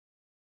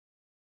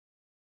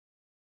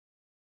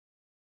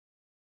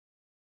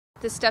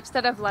The steps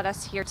that have led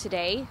us here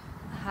today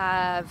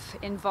have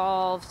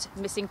involved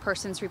missing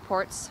persons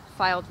reports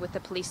filed with the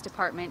police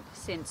department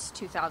since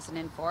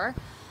 2004.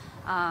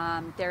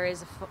 There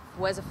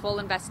was a full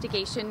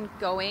investigation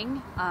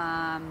going.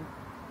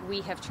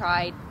 We have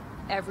tried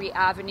every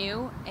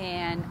avenue,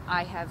 and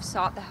I have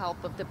sought the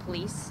help of the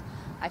police.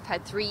 I've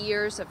had 3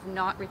 years of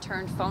not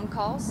returned phone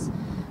calls.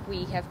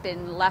 We have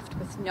been left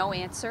with no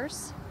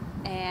answers,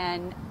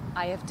 and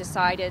I have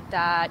decided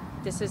that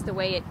this is the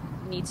way it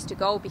needs to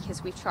go,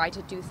 because we've tried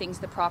to do things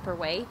the proper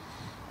way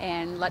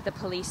and let the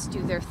police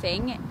do their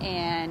thing,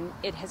 and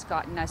it has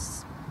gotten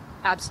us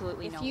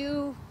absolutely nowhere. If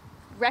you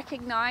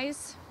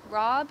recognize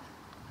Rob,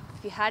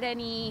 if you had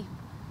any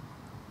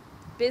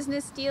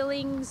business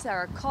dealings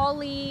or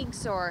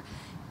colleagues or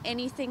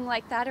anything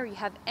like that, or you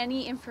have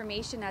any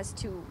information as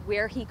to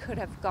where he could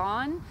have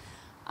gone,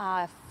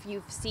 if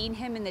you've seen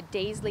him in the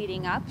days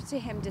leading up to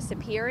him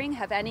disappearing,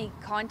 have any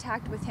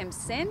contact with him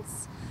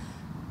since,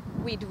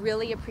 we'd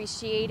really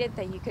appreciate it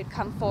that you could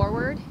come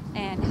forward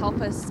and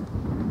help us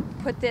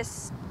put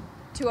this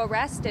to a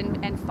rest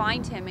and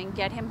find him and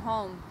get him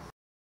home.